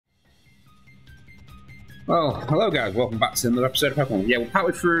Well, hello guys, welcome back to another episode of Pokemon. Yeah, we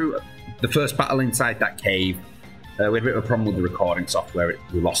powered through the first battle inside that cave. We had a bit of a problem with the recording software.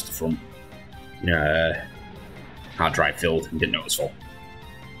 We lost the front hard drive filled and didn't know it was full.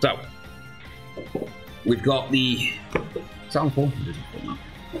 So, we've got the... Is that on full?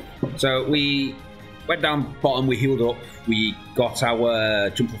 So we went down bottom, we healed up, we got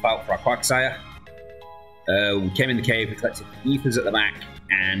our Jumpluff out for our Quagsire. We came in the cave, we collected ethers at the back,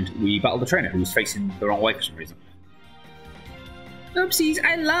 and we battled the trainer who was facing the wrong way for some reason. Oopsies,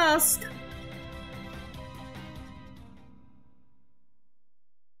 I lost!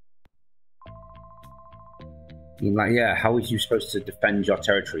 You're like, yeah, how are you supposed to defend your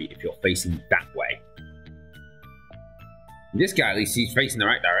territory if you're facing that way? This guy, at least, he's facing the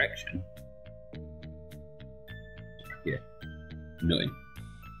right direction. Yeah, nothing.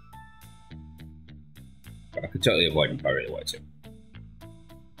 But I could totally avoid him if I really wanted to.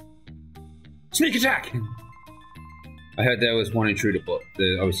 Sneak attack! I heard there was one intruder, but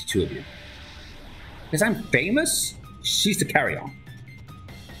there are obviously two of you. Because I'm famous? She's the carry-on.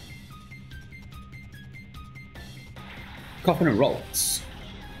 Coffin and rolls.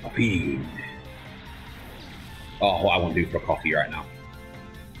 Coffee. Oh, what I want to do for a coffee right now.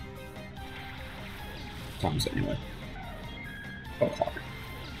 Time's it anyway. 12 o'clock.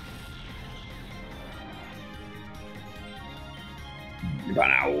 About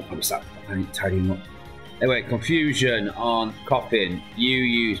an hour, we'll probably start tidying up. Anyway, confusion on Coffin. You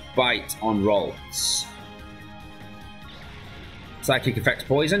use bite on rolls. Psychic affects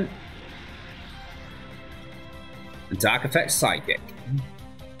poison. And dark affects psychic.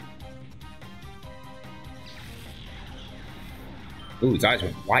 Ooh, his eyes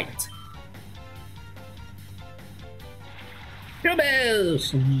went white.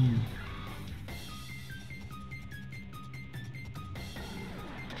 Troubles!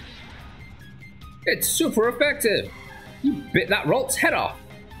 It's super effective! You bit that Rolt's head off!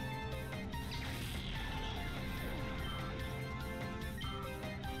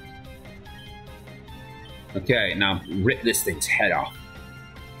 Okay, now rip this thing's head off.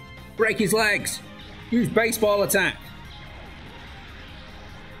 Break his legs! Use baseball attack!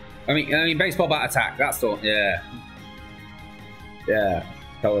 I mean baseball bat attack, that's the one, yeah. Yeah,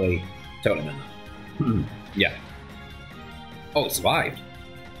 totally meant that. Yeah. Oh, it survived.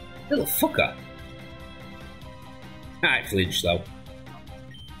 Little fucker. Alright, flinch though.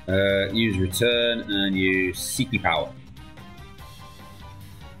 Use return and use CP power.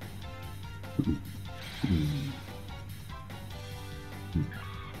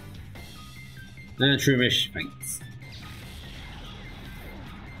 And Trumish faints.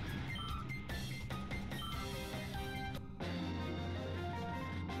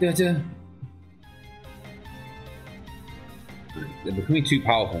 They're becoming too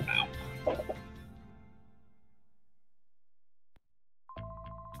powerful now.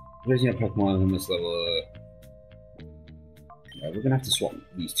 Raising a Pokemon on this level. Yeah, we're gonna have to swap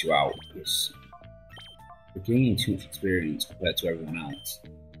these two out because we're gaining too much experience compared to everyone else.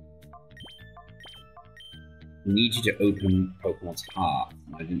 We need you to open Pokemon's heart.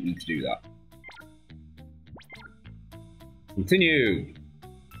 I didn't need to do that. Continue!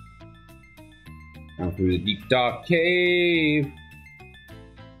 Down through the deep dark cave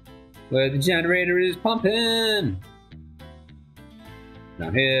where the generator is pumping.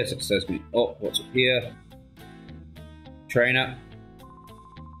 Down here, success me. Oh, what's up here? Trainer.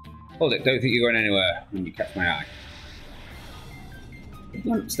 Hold it, don't think you're going anywhere when you catch my eye.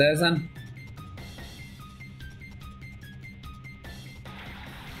 Go upstairs then.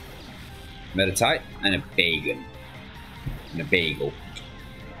 Meditite and a bacon. And a bagel.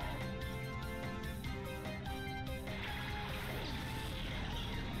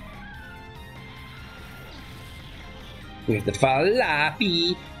 With the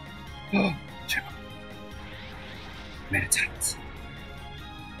Falapi. Oh, Meditite.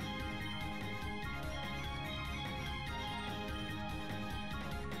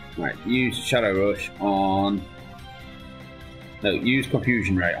 Right, use Shadow Rush on... No, use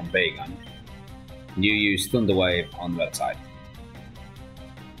Confusion Ray on Bagon. You use Thunder Wave on the Meditite.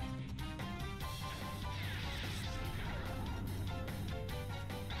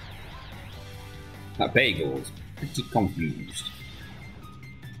 That Bagel's pretty confused.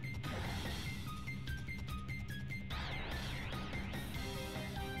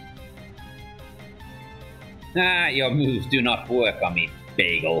 Ah, your moves do not work on me,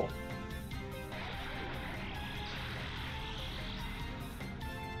 Bagel.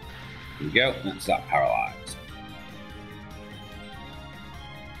 Here we go, that's that paralyzed.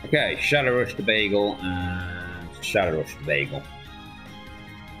 Okay, Shadow Rush the Bagel and Shadow Rush the Bagel.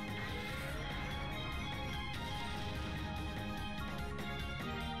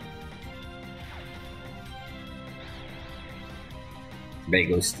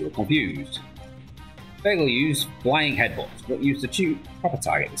 Bagel is still confused. Bagel used flying headbutts, but used a proper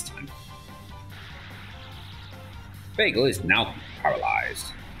target this time. Bagel is now paralyzed.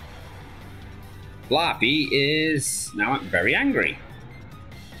 Flappy is now very angry.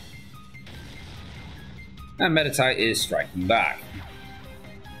 And Meditite is striking back.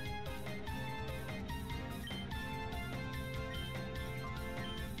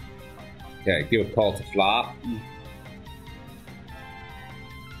 Okay, give a call to Flap.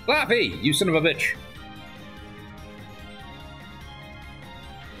 Flappy, you son of a bitch!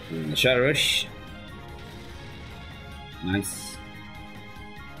 And the Shadow Rush. Nice.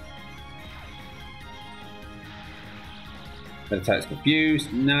 Meditite's confused.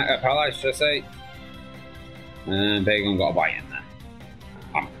 Paralyzed, should I say? And Bagon got a bite in there.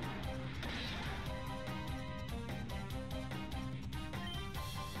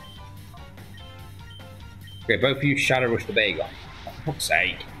 Okay, both of you Shadow Rush the Bagon. For fuck's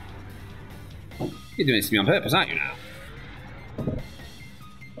sake. You're doing this to me on purpose, aren't you now?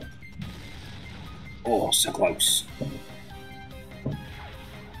 Oh, so close.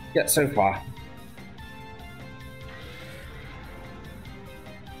 Yet so far.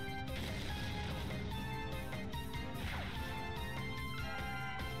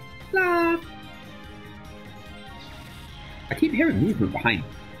 La. I keep hearing movement behind me.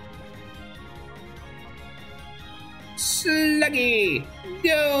 Sluggy!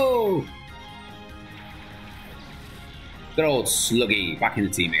 Go! Good old Sluggy back in the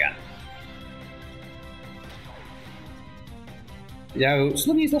team again. Yo,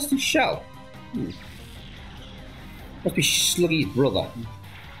 Sluggy's lost his shell. Must be Sluggy's brother.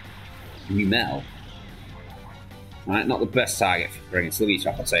 Mel. Alright, not the best target for bringing Sluggy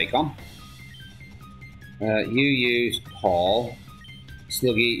to have a take on. You use Paul.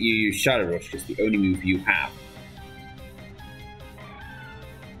 Sluggy, you use Shadow Rush, it's the only move you have.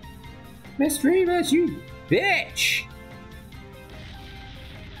 Miss Remus, you bitch!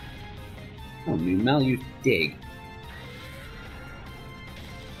 Oh, Mel, you dig.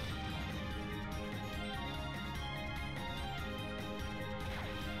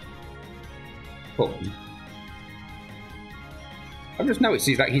 Cool. I've just noticed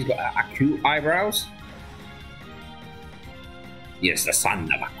he's got Aku eyebrows. Yes, the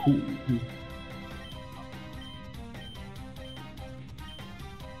son of Aku.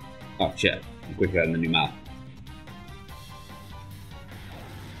 Oh shit, I'm quicker than the new map.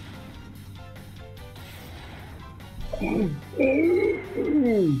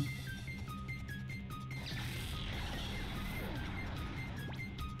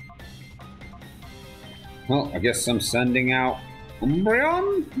 Well, I guess I'm sending out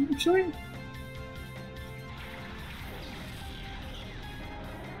Umbreon, actually.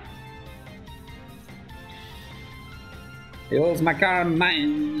 Here's my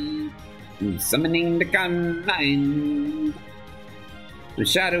Carmine. I'm summoning the Carmine. I'm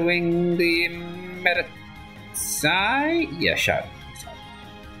shadowing the Meditite. Yeah, shadow.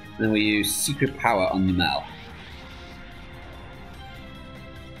 Then we use Secret Power on the Mel.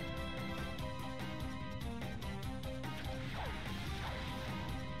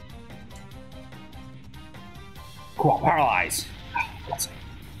 Cool, paralyze. Oh, God's sake.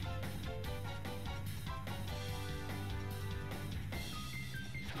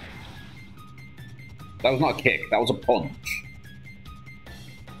 That was not a kick, that was a punch.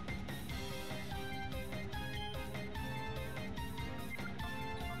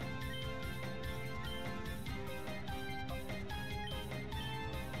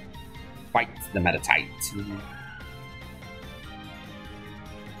 Fight the Meditite.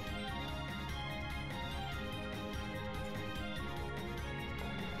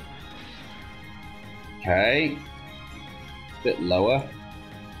 Okay. A bit lower.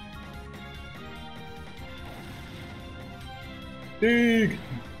 Big.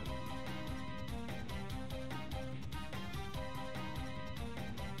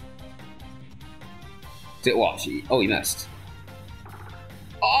 Did what? Oh, he missed.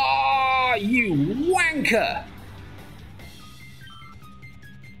 Ah, you wanker!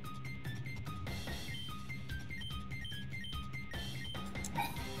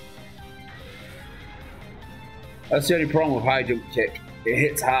 That's the only problem with high jump kick. It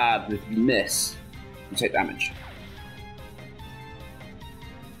hits hard, but if you miss, you take damage.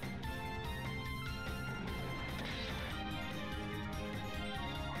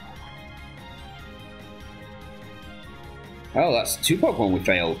 Oh, that's 2 Pokemon we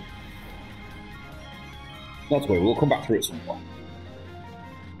failed. Not to worry, we'll come back through at some point.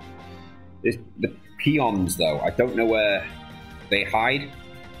 The peons, though, I don't know where they hide.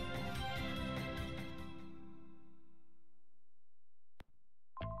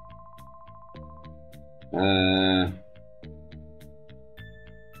 There's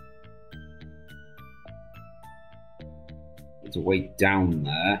a way down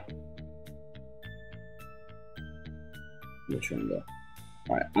there. Which one go?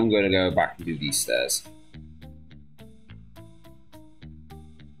 Right, I'm going to go back and do these stairs.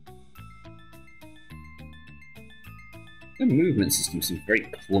 The movement system seems very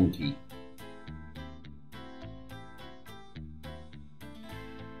clunky.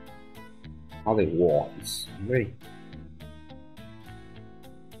 How they walk is very...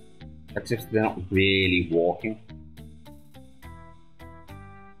 as if they're not really walking.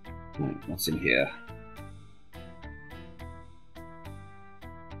 Right, what's in here?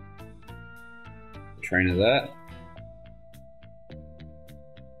 Trainer there.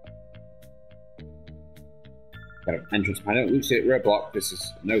 Got an entrance panel. Oops, it red block. This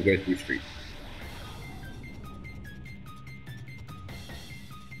is a no go through street.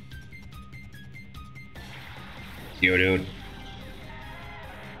 Yo, dude.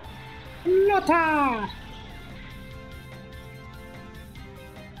 Lotta!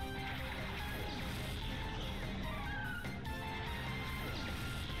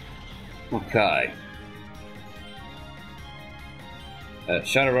 Okay.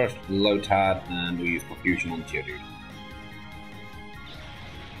 Shadow Rush, Lotad, and we use Confusion on Geodude.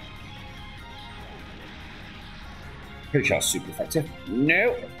 Pretty sure it's super effective.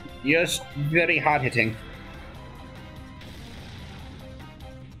 No, just very hard hitting.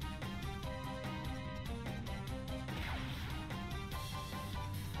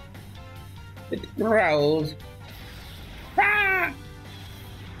 It growls. Ah!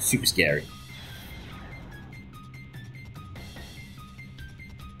 Super scary.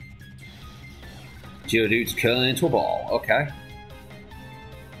 Geodude's curling into a ball. Okay.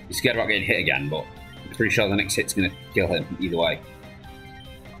 He's scared about getting hit again, but I'm pretty sure the next hit's going to kill him either way.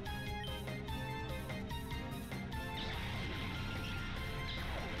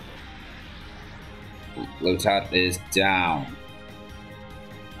 Lotad is down.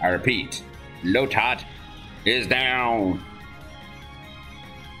 I repeat, Lotad is down.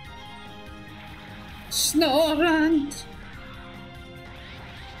 Snorunt!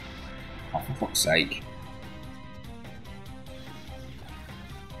 Oh, for fuck's sake.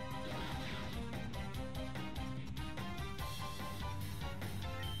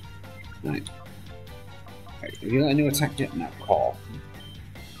 Right. Right. Have you got a new attack yet? No, call.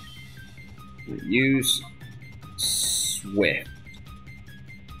 Use Swift.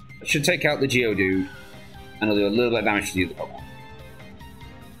 It should take out the Geodude, and it'll do a little bit of damage to the other Pokemon.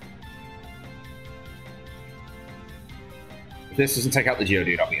 If this doesn't take out the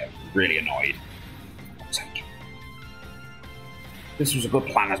Geodude, I'll be really annoyed. This was a good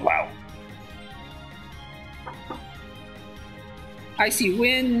plan as well. Icy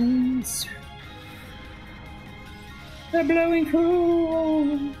winds! They're blowing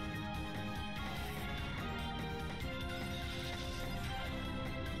cool!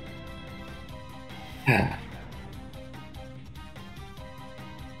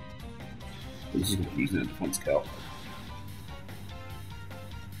 This is confusing a defense kill.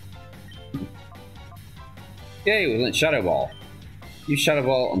 Yay, we learned Shadow Ball. Use Shadow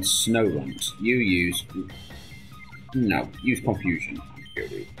Ball on Snorunt. You use... no, use Confusion.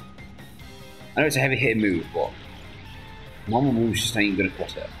 I know it's a heavy hitting move, but normal moves just ain't gonna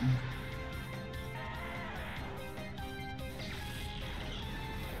cut it.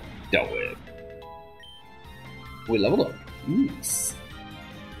 Dealt with. We leveled up. Nice.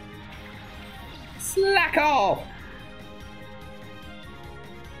 Slack off!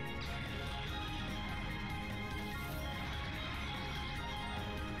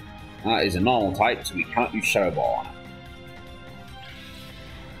 That is a normal type, so we can't use Shadow Ball on it.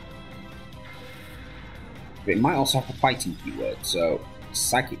 But it might also have a fighting keyword, so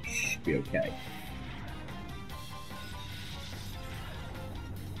Psychic should be okay.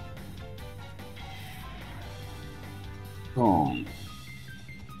 Come on.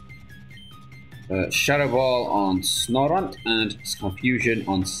 Shadow Ball on Snorunt and Confusion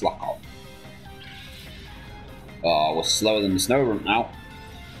on Slackoff. Oh, we're slower than the Snorunt now.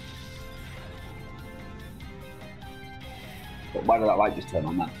 But why did that light just turn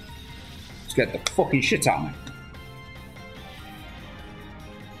on then? Scared the fucking shit out of me.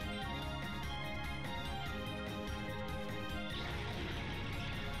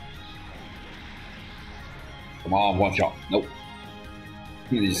 Come on, one shot. Nope.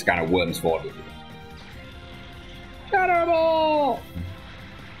 He just kind of worms forward. Shadow Ball!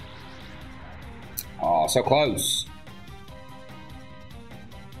 Oh, so close.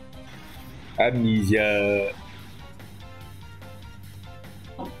 Amnesia.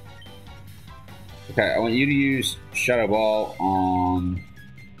 Okay, I want you to use Shadow Ball on...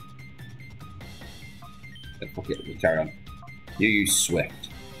 Fuck it, we'll carry on. You use Swift.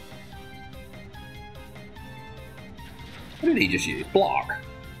 What did he just use? Block.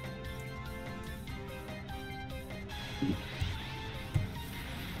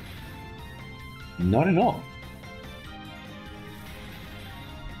 Not enough.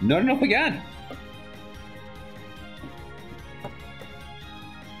 Not enough again.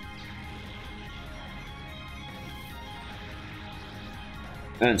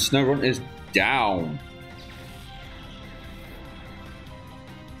 And Snowrun is down.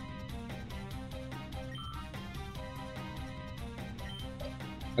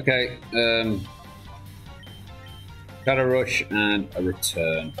 Okay, Shadow Rush and a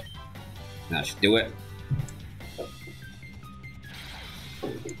return. That should do it.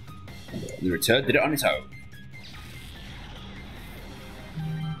 The return did it on its own.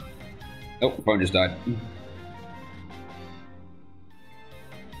 Oh, phone just died.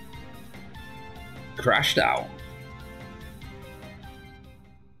 Crashed out.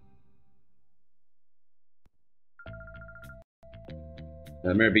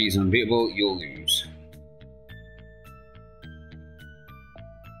 Mirror B is unbeatable, you'll lose.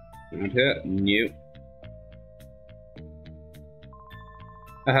 Around here? Nope.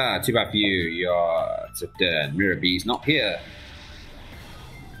 Aha, too bad for you. You're to dead. Mirror B's not here.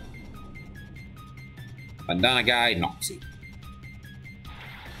 Bandana guy, Noxy.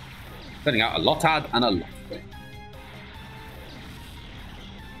 Sending out a Lotad and a Lotad.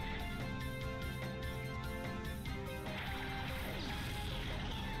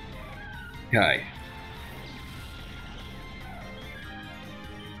 Okay.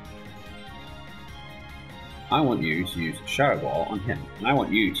 I want you to use Shadow Ball on him, and I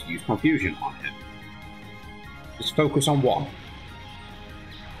want you to use Confusion on him. Just focus on one.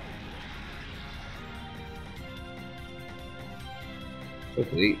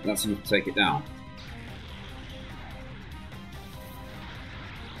 Hopefully, that's enough to take it down.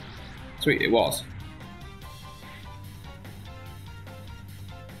 Sweet, it was.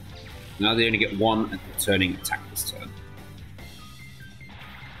 Now they only get one returning attack this turn.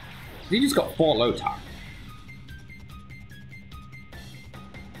 He just got 4 low tag.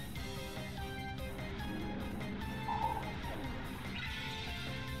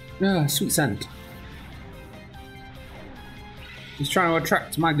 Ah, sweet scent. He's trying to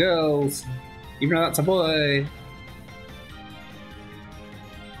attract my girls, even though that's a boy.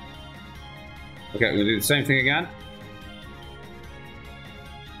 Okay, we're gonna do the same thing again.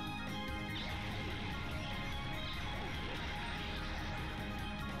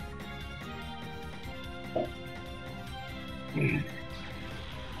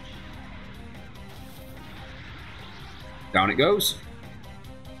 Down it goes.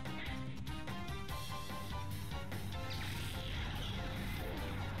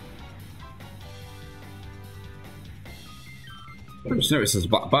 I just noticed there's a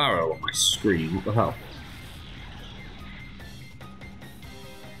black barrow on my screen. What the hell?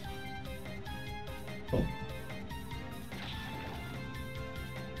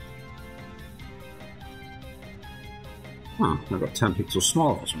 Huh, I got 10 pixels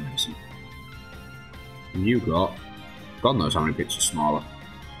smaller for some reason. And you got God knows how many pixels smaller.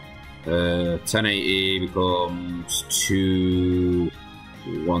 1080 becomes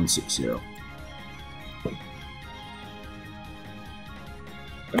 2160.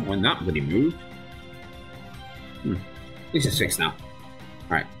 Don't mind that bloody move. At least it's fixed now.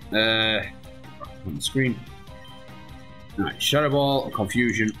 Alright, on the screen. Alright, Shadow Ball,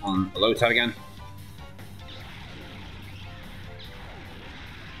 Confusion on the low tag again.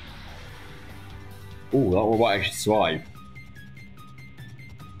 Ooh, that will actually survive.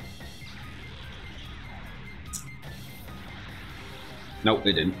 Nope,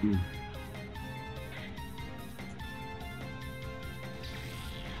 they didn't.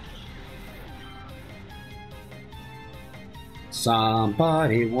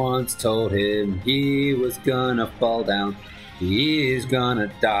 Somebody once told him he was gonna fall down. He's gonna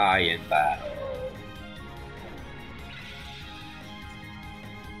die in battle.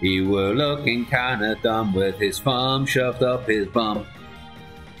 He were looking kinda dumb with his thumb shoved up his bum.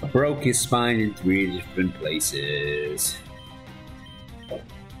 Broke his spine in 3 different places.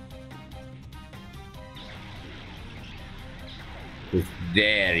 It's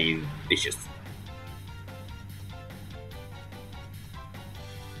very vicious.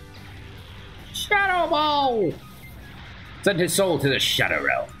 Shadow Ball! Send his soul to the Shadow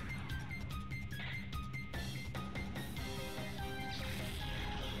Realm.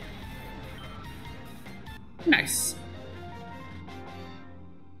 Nice.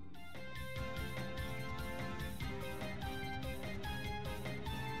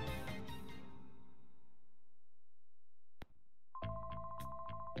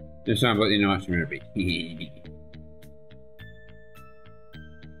 Just sound about the interaction maybe.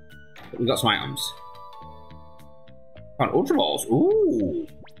 We've got some items. Found Ultra Balls. Ooh!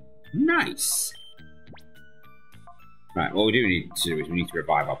 Nice! Right, what we do need to do is we need to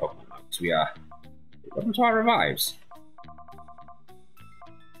revive our Pokemon now, because we are... Welcome to our revives.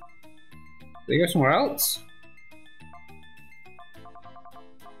 Did they go somewhere else?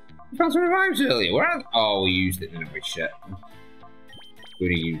 We found some revives earlier. Where are... Oh, we used it, didn't we? Shit.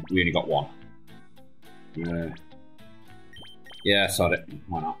 We only got one. Yeah, sod it.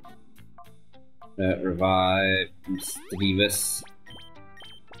 Why not? Revive Stevus.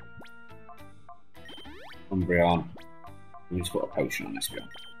 Umbreon. Let me just put a potion on this one.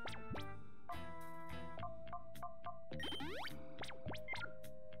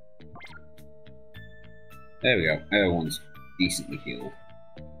 There we go. Everyone's decently healed.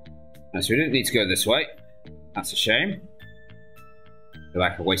 So we didn't need to go this way. That's a shame. I feel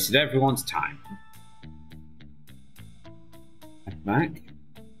like I wasted everyone's time. Back.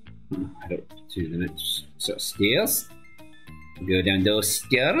 Head up to the next set of stairs. Go down those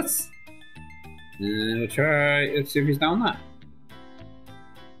stairs. And we'll try. Let's see if he's down there.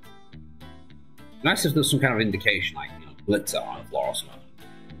 Nice if there's some kind of indication, like, you know, glitter on the floor or something.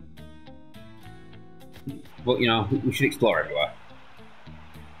 But, you know, we should explore everywhere.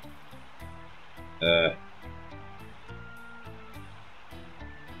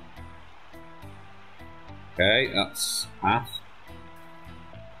 Okay, that's path.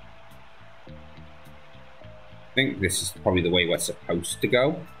 I think this is probably the way we're supposed to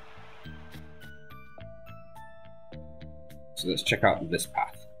go. So let's check out this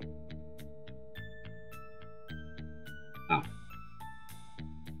path. Oh.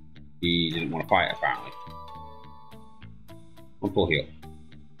 He didn't want to fight, apparently. One full heal.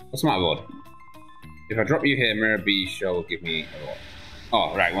 What's the matter, bud? If I drop you here, Mirror B shall give me a lot.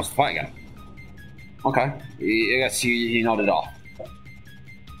 Oh, right, he wants to fight again. Okay, I guess he nodded off.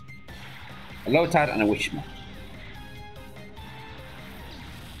 A Lotad and a Wishma.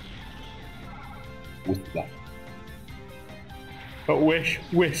 Whisper. A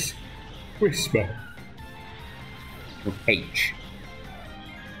Whisper. With H.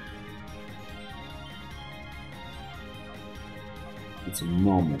 It's a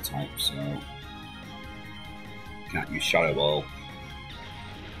normal type, so can't use Shadow Ball.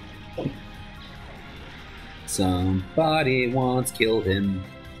 Somebody once killed him,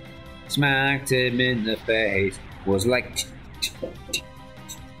 smacked him in the face, was like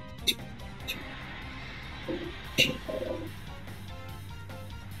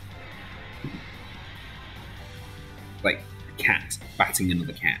like a cat batting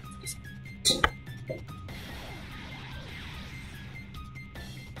another cat.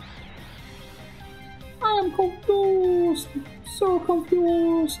 I'm confused, so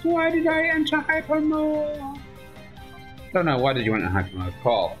confused. Why did I enter hyper mode? Don't know, why did you enter hyper mode?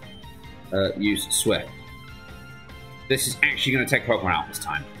 Call. Use Swift. This is actually going to take Pokemon out this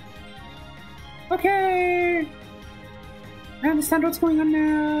time. Okay! I understand what's going on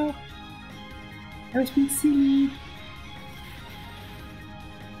now. HBC.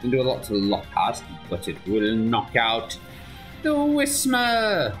 Can do a lot to the Lockhart, but it will knock out the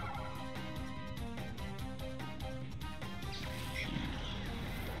Whismer.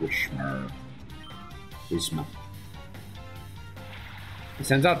 Whismer. He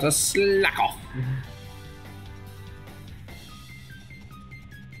sends out to slack off.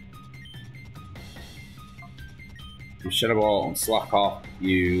 Use Shadow Ball on slack off.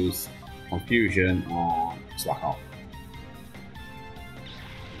 Use Confusion on slack off.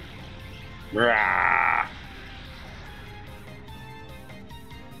 Rah!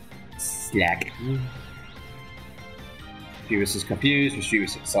 Slack. Mischievous is confused.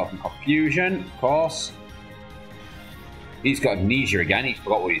 Mischievous itself in confusion, of course. He's got amnesia again. He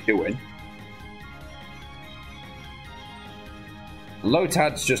forgot what he's doing. And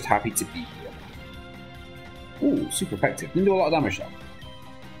Lotad's just happy to be here. Ooh, super effective. Didn't do a lot of damage though.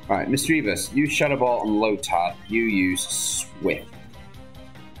 Alright, Mischievous, use Shadow Ball on Lotad. You use Swift.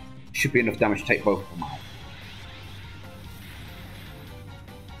 Should be enough damage to take both of them out.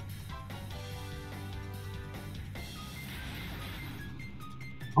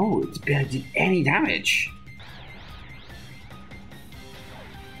 Oh, it's barely did any damage.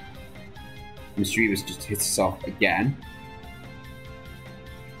 Mischievous just hits itself again.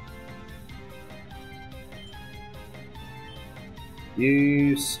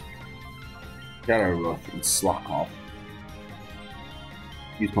 Use Shadow Rush and slack off.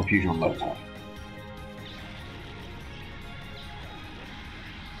 Use Confusion on Lotad.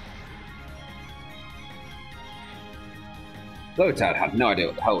 Lotad had no idea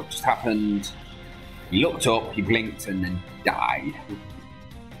what the hell just happened. He looked up, he blinked, and then died.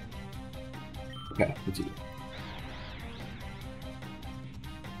 Okay, continue.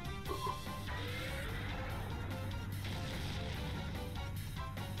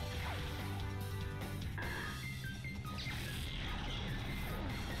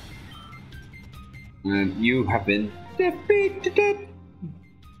 And you have been defeated.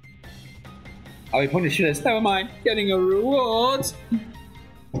 I'll be punished for this. Never mind. Getting a reward.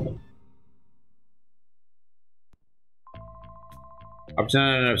 I'm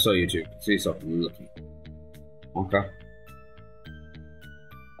trying to saw YouTube. See something lucky. Okay.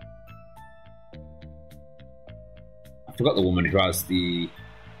 I forgot the woman who has the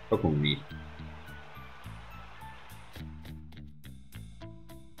Pokemon meat.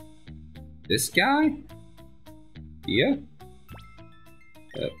 This guy? Yeah?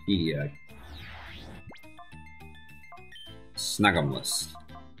 PDI. Snagumless.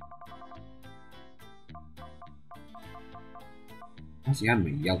 Why's the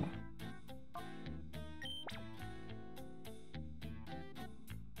anime yellow?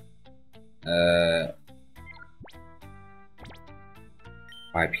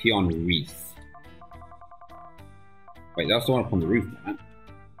 By Pion Wreath. Wait, that's the one up on the roof, right?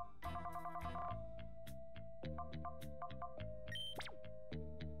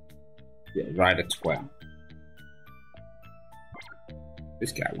 Yeah, Rider 12.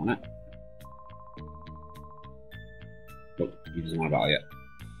 This guy won it. Nope, he doesn't want to battle yet.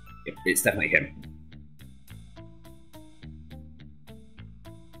 Yep, it's definitely him.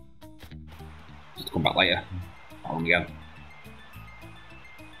 Just come back later. Battle him again.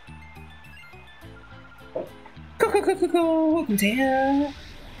 Welcome to here.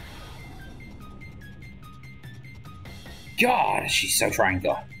 God, she's so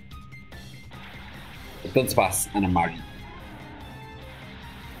triangle. A Dunsparce and a Mari.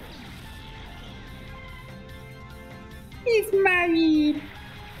 He's married.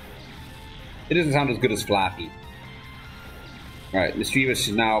 It doesn't sound as good as Flappy. Right, Mischievous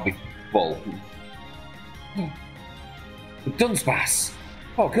should now be full. The Dunsparce!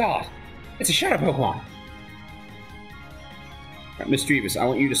 Oh god! It's a shadow Pokemon! Right, Mischievous, I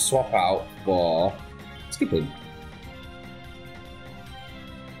want you to swap out for Skipping.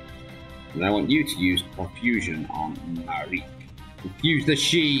 And I want you to use Confusion on Marik. Confuse the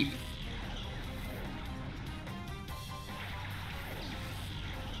sheep!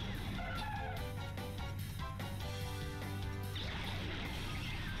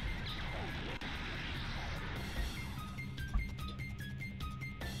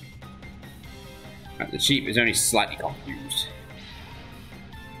 Right, the sheep is only slightly confused.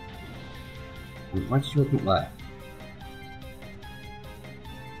 Why did you open up there?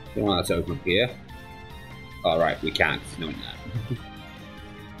 Don't want that to open up here. Alright, we can't, there's no one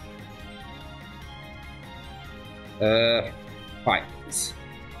there. Right.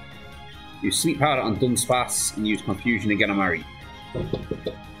 Use Sleep Powder on Dunsparce and use Confusion again on Mari.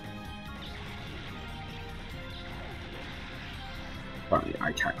 Apparently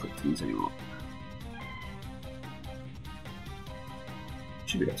I can't click things anymore.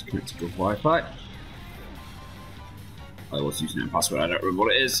 Should be able to connect to good Wi-Fi. I was using a password, I don't remember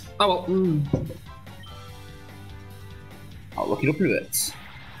what it is. Oh well. I'll look it up in a bit.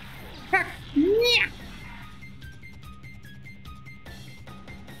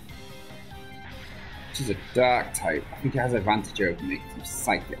 This is a dark type. I think it has advantage over me. I'm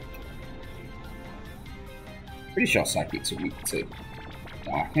psychic. Pretty sure psychics are weak to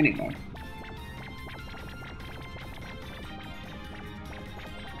dark anyway.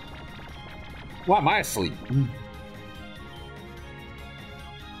 Why am I asleep?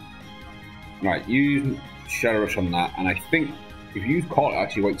 Right, use Shadow Rush on that, and I think if you use Call, it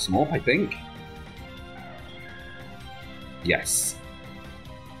actually wakes them up, I think. Yes.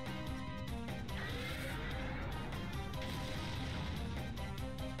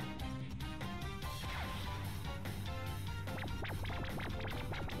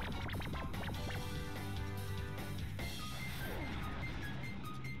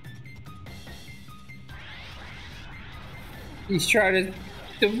 He's trying to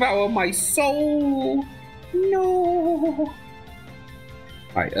devour my soul. No.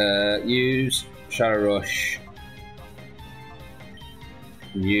 Right, use Shadow Rush.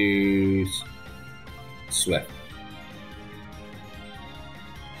 Use Swift.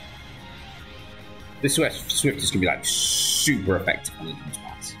 This Swift is gonna be like super effective on the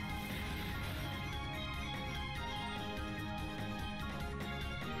Dunsparce.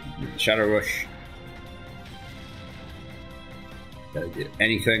 Shadow Rush.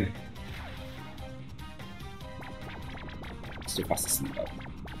 Anything. Still fastest in the world.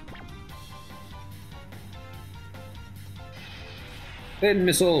 Thin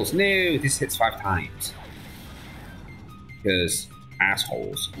missiles! No! This hits 5 times. Because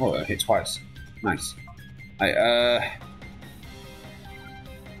assholes. Oh, it hit twice. Nice. No,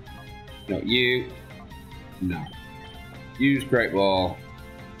 you. No. Use Great Ball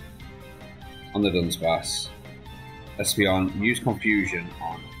on the Dunspass. Espeon. Use Confusion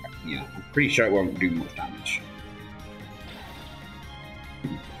on. Yeah, I'm pretty sure it won't do much damage.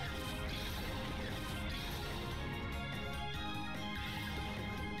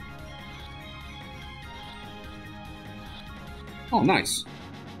 Oh, nice.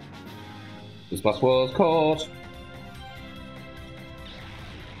 This bus was caught.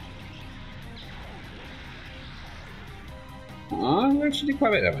 Oh, actually did quite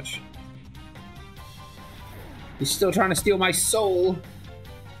a bit of damage. He's still trying to steal my soul.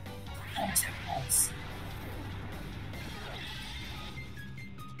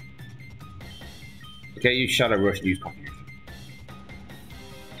 Okay, use Shadow Rush and use Confusion.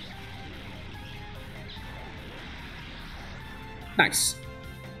 Nice.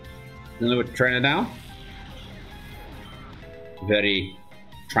 Another trainer down. Very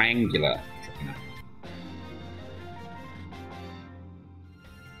triangular trainer.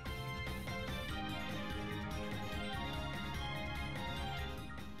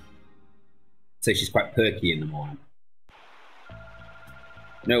 So she's quite perky in the morning.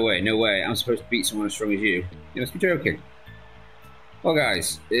 No way, no way. I'm supposed to beat someone as strong as you. You must be joking. Well,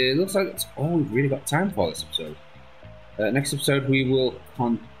 guys, it looks like that's all we've really got time for this episode. Next episode, we will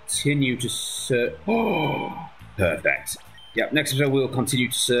continue to search. Oh, perfect. Yep, next episode, we'll continue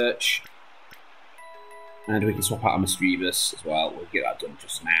to search. And we can swap out a Mischievous as well. We'll get that done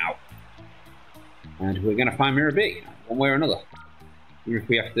just now. And we're going to find Mirror B, one way or another. Even if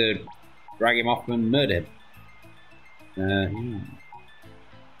we have to drag him off and murder him.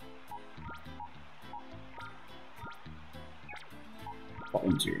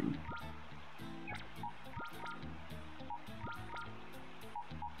 Bottom tier.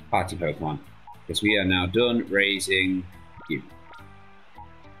 Party Pokemon. Because we are now done raising you.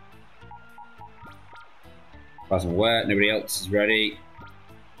 Plasma Wet, nobody else is ready.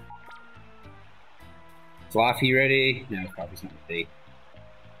 Fluffy ready? No, Fluffy's not ready.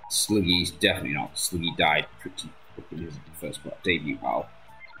 Sluggy's definitely not. Sluggy died pretty quickly in his first debut battle.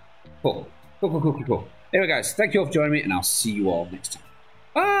 Cool. Cool. Anyway, guys, thank you all for joining me, and I'll see you all next time.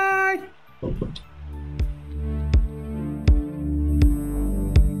 Bye!